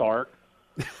Lost Ark.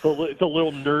 The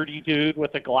little nerdy dude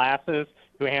with the glasses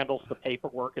who handles the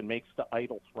paperwork and makes the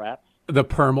idle threats. The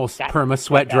perma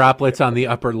sweat droplets on the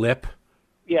upper lip.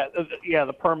 Yeah,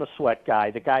 the perma sweat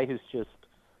guy, the guy who's just,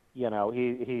 he's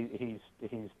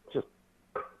just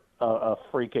a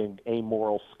freaking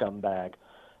amoral scumbag.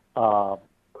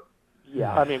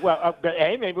 Yeah, I mean,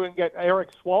 hey, maybe we can get Eric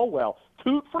Swalwell.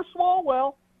 Toot for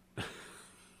Swalwell.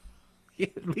 Yeah,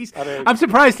 at least I'm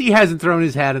surprised he hasn't thrown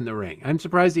his hat in the ring. I'm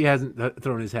surprised he hasn't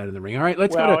thrown his hat in the ring. All right,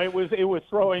 let's go. Well, it was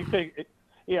throwing things.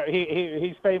 Yeah,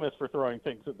 he's famous for throwing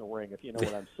things in the ring, if you know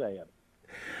what I'm saying.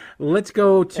 Let's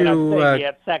go to. And I'm saying he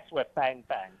had sex with Bang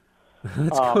Bang.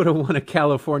 Let's go to one of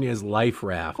California's life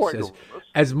rafts.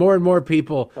 As more and more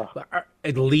people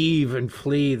leave and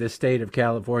flee the state of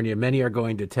California, many are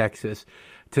going to Texas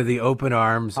to the open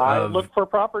arms of... I looked for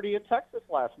property in Texas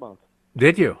last month.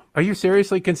 Did you? Are you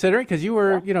seriously considering? Because you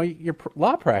were, your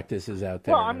law practice is out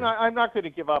there. Well, I'm not going to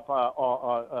give up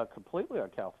completely on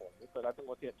California, but I've been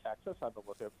looking at Texas. I've been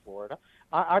looking at Florida.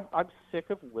 I'm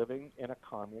sick of living in a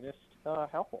communist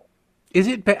hellhole. Is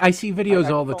it? I see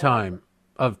videos all the time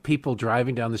of people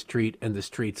driving down the street and the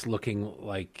streets looking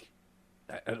like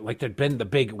there'd been the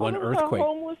big one earthquake.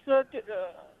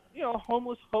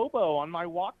 Homeless hobo on my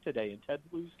walk today in Ted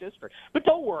Lieu's district. But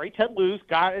don't worry, Ted Lieu's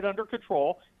got it under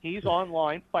control. He's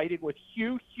online fighting with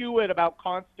Hugh Hewitt about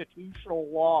constitutional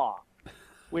law,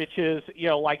 which is,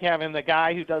 like having the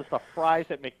guy who does the fries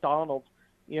at McDonald's,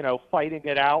 fighting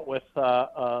it out with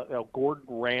Gordon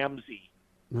Ramsay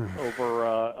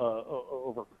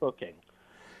over cooking.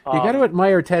 You got to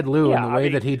admire Ted Lieu in the way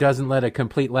that he doesn't let a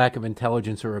complete lack of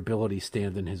intelligence or ability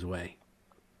stand in his way.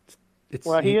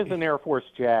 He is an Air Force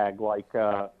JAG like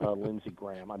Lindsey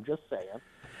Graham. I'm just saying.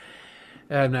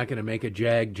 I'm not going to make a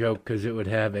JAG joke because it would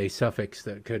have a suffix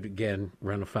that could, again,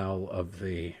 run afoul of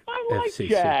the FCC.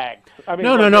 JAG. I mean,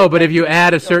 no. But if you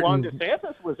add a certain... Ron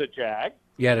DeSantis was a JAG.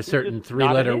 You had a certain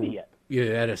three-letter...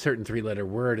 You add a certain three-letter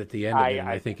word at the end of it, and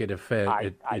I think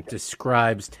it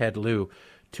describes Ted Lieu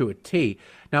to a T.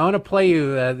 Now, I want to play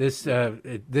you this.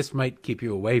 This might keep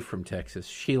you away from Texas.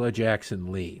 Sheila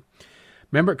Jackson Lee.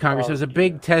 Remember, Congress, there was a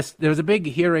big test. There was a big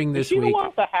hearing this week. Is she the one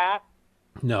with the hat?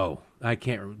 No, I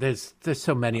can't. There's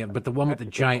so many of them, but the one with the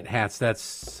giant hats, that's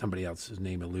somebody else's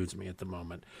name eludes me at the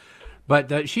moment.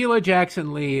 But Sheila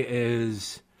Jackson Lee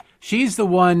she's the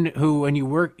one who, when you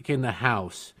work in the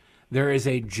House, there is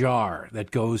a jar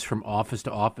that goes from office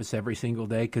to office every single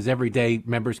day, because every day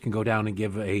members can go down and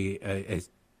give a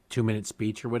 2-minute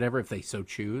speech or whatever if they so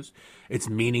choose. It's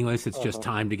meaningless. It's just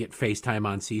time to get FaceTime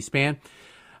on C-SPAN.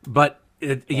 But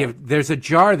there's a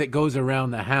jar that goes around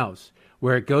the house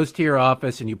where it goes to your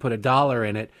office and you put $1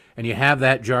 in it and you have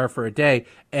that jar for a day.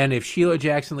 And if Sheila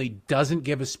Jackson Lee doesn't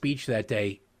give a speech that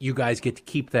day, you guys get to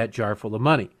keep that jar full of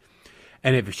money.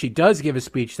 And if she does give a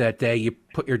speech that day, you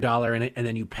put your $1 in it and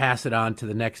then you pass it on to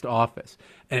the next office.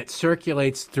 And it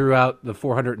circulates throughout the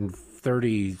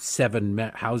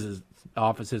 437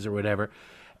 offices or whatever.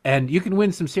 And you can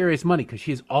win some serious money because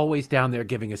she's always down there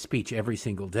giving a speech every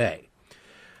single day.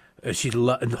 She's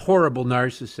a horrible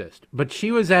narcissist. But she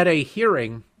was at a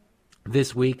hearing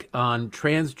this week on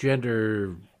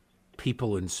transgender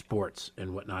people in sports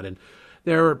and whatnot. And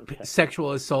there were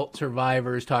sexual assault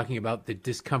survivors talking about the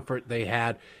discomfort they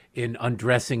had in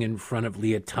undressing in front of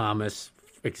Leah Thomas,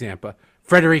 for example.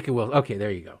 Frederica Wilson. Okay, there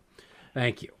you go.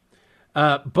 Thank you.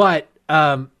 But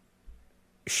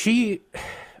she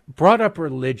brought up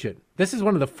religion. This is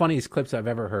one of the funniest clips I've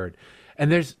ever heard.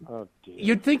 And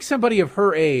you'd think somebody of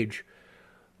her age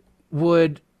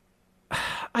would,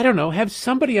 I don't know, have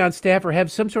somebody on staff or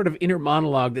have some sort of inner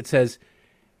monologue that says,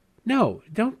 no,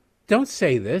 don't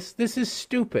say this. This is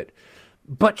stupid.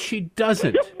 But she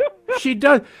doesn't. She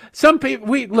does. Some people,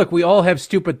 we all have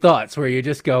stupid thoughts where you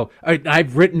just go,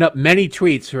 I've written up many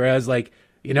tweets where I was like,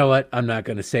 you know what? I'm not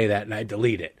going to say that. And I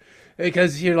delete it.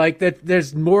 Because you're like, that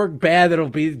there's more bad that'll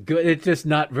be good. It's just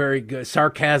not very good.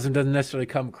 Sarcasm doesn't necessarily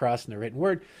come across in the written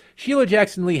word. Sheila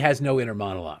Jackson Lee has no inner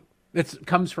monologue. It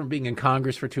comes from being in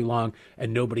Congress for too long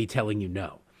and nobody telling you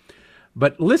no.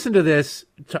 But listen to this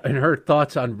and her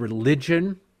thoughts on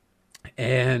religion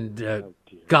and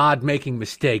God making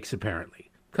mistakes,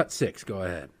 apparently. Cut 6, go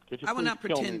ahead. I will not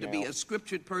pretend to be a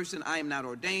scriptured person. I am not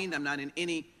ordained. I'm not in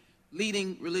any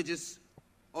leading religious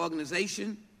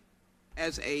organization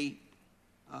as a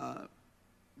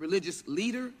religious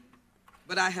leader,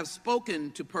 but I have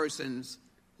spoken to persons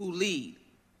who lead,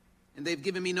 and they've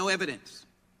given me no evidence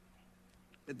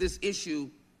that this issue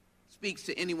speaks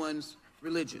to anyone's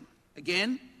religion.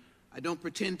 Again, I don't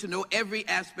pretend to know every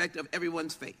aspect of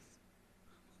everyone's faith.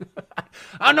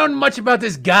 I don't know much about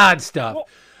this God stuff.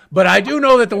 But I do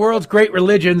know that the world's great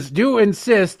religions do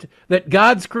insist that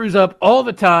God screws up all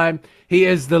the time. He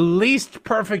is the least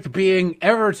perfect being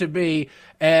ever to be,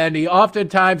 and he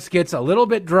oftentimes gets a little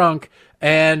bit drunk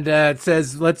and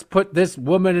says, let's put this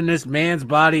woman in this man's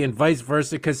body and vice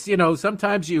versa, because,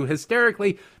 sometimes you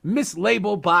hysterically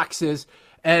mislabel boxes,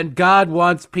 and God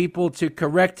wants people to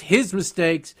correct his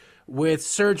mistakes with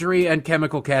surgery and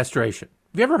chemical castration.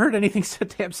 Have you ever heard anything so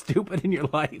damn stupid in your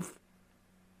life?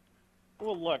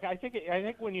 Well, look, I think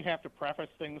when you have to preface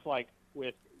things like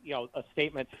with a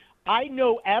statement, I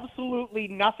know absolutely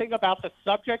nothing about the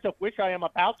subject of which I am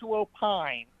about to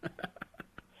opine.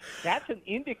 That's an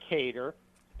indicator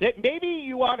that maybe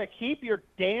you ought to keep your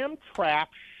damn trap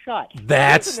shut.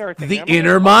 That's the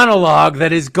inner monologue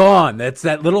that is gone. That's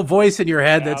that little voice in your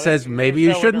head that says maybe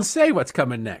you shouldn't say what's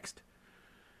coming next.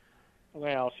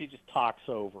 Well, she just talks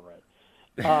over it.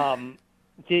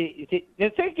 The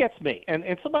thing gets me,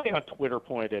 and somebody on Twitter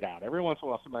pointed it out. Every once in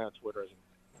a while, somebody on Twitter is.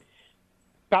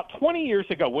 About 20 years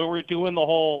ago, when we were doing the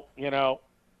whole,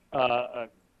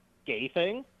 gay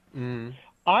thing,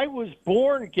 I was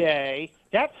born gay.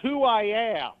 That's who I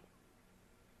am.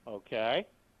 Okay?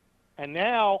 And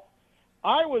now,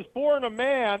 I was born a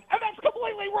man, and that's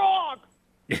completely wrong.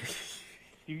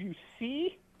 Do you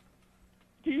see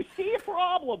a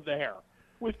problem there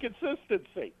with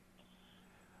consistency?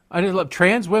 I just love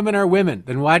trans women are women.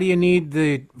 Then why do you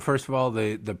need first of all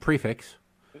the prefix?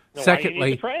 No, Secondly, why do you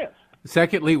need the trans?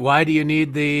 Secondly, why do you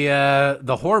need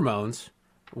the hormones?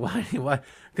 Why?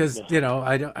 Because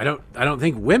I don't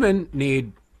think women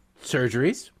need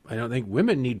surgeries. I don't think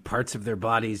women need parts of their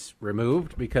bodies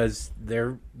removed because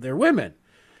they're women.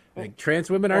 Like, trans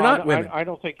women are not women. I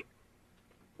don't think.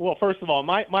 Well, first of all,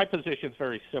 my position is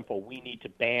very simple. We need to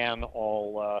ban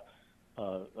all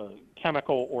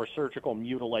chemical or surgical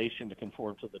mutilation to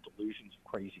conform to the delusions of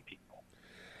crazy people.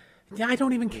 Yeah, I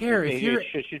don't even care if you're.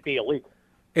 It should be illegal.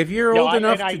 If you're old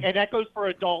enough and that goes for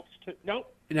adults too.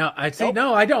 Nope. No, I say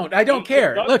no. I don't. I don't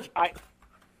care. Look,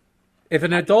 if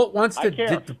an adult wants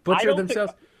to butcher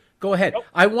themselves, go ahead. Nope.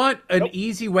 I want an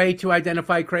easy way to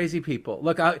identify crazy people.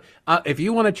 Look, if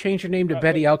you want to change your name to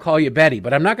Betty, I'll call you Betty.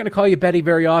 But I'm not going to call you Betty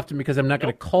very often because I'm not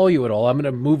going to call you at all. I'm going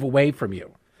to move away from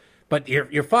you. But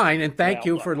you're fine, and thank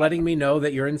you for letting me know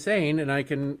that you're insane, and I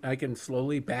can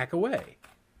slowly back away.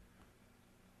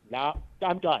 Now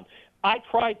I'm done. I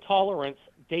tried tolerance.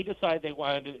 They decided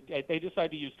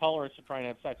to use tolerance to try and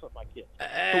have sex with my kids. So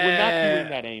we're not doing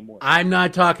that anymore. I'm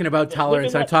not talking about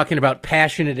tolerance. I'm talking about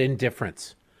passionate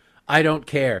indifference. I don't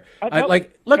care.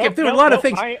 If there were a lot of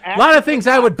things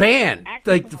I would ban,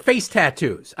 like face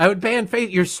tattoos. I would ban face.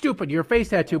 You're stupid. You're a face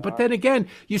tattoo. But then again,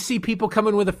 you see people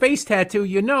coming with a face tattoo.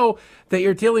 You know that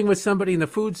you're dealing with somebody in the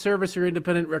food service or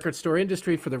independent record store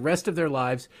industry for the rest of their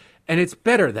lives, and it's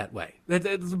better that way.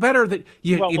 It's better that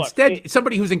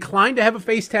somebody who's inclined to have a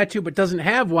face tattoo but doesn't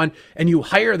have one, and you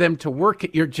hire them to work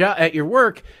at your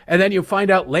work, and then you find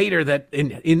out later that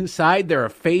inside they're a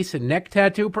face and neck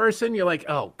tattoo person. You're like,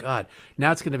 oh God,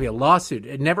 now it's going to be a lawsuit.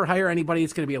 And never hire anybody.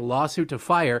 It's going to be a lawsuit to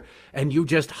fire, and you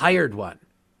just hired one.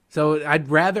 So I'd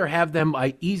rather have them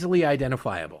easily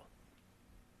identifiable.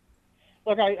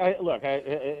 Look,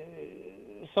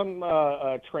 some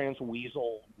trans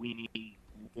weasel weenie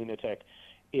lunatic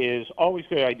is always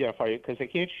going to identify it because they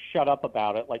can't shut up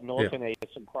about it like militant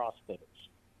atheists and crossfitters.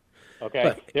 Okay,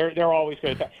 but they're always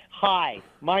going to say, "Hi,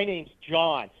 my name's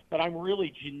John, but I'm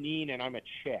really Janine and I'm a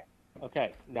chick."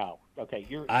 Okay, no, okay,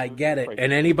 I get it.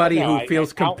 And anybody who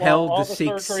feels compelled to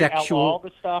seek sexual, all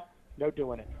the stuff, no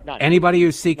doing it. None. Anybody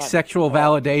who seeks sexual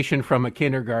validation from a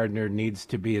kindergartner needs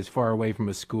to be as far away from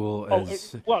a school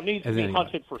as needs to be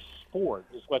hunted for sport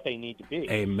is what they need to be.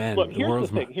 Amen. Look,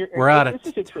 here's the thing. We're out of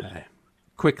time.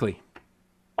 Quickly.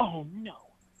 Oh no.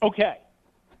 Okay.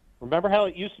 Remember how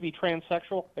it used to be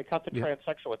transsexual? They cut the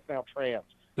transsexual. It's now trans.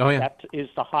 Oh yeah. That is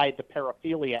to hide the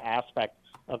paraphilia aspect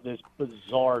of this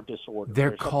bizarre disorder.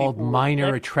 They're called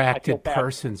minor attracted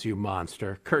persons, you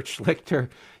monster. Kurt Schlichter.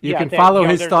 You can follow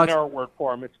his thoughts. There's another word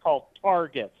for him. It's called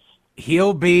targets.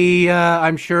 He'll be,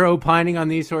 I'm sure, opining on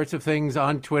these sorts of things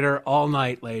on Twitter all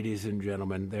night, ladies and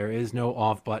gentlemen. There is no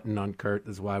off button on Kurt.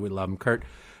 That's why we love him. Kurt,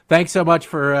 thanks so much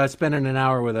for spending an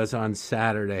hour with us on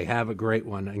Saturday. Have a great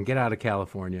one, and get out of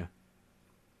California.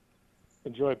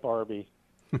 Enjoy Barbie.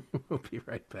 We'll be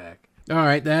right back. All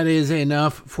right, that is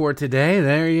enough for today.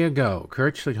 There you go.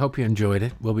 Kurt, I hope you enjoyed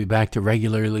it. We'll be back to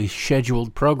regularly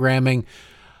scheduled programming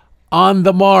on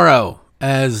the morrow,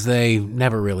 as they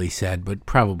never really said, but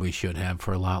probably should have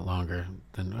for a lot longer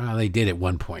than they did at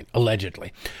one point,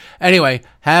 allegedly. Anyway,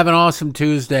 have an awesome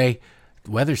Tuesday.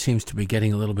 The weather seems to be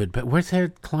getting a little bit better. Where's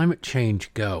that climate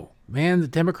change go? Man, the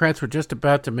Democrats were just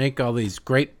about to make all these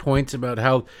great points about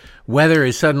how weather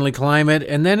is suddenly climate,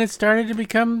 and then it started to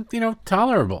become,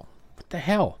 tolerable. What the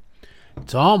hell?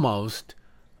 It's almost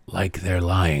like they're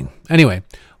lying. Anyway,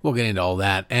 we'll get into all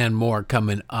that and more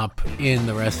coming up in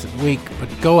the rest of the week. But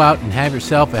go out and have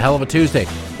yourself a hell of a Tuesday.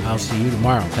 I'll see you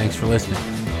tomorrow. Thanks for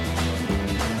listening.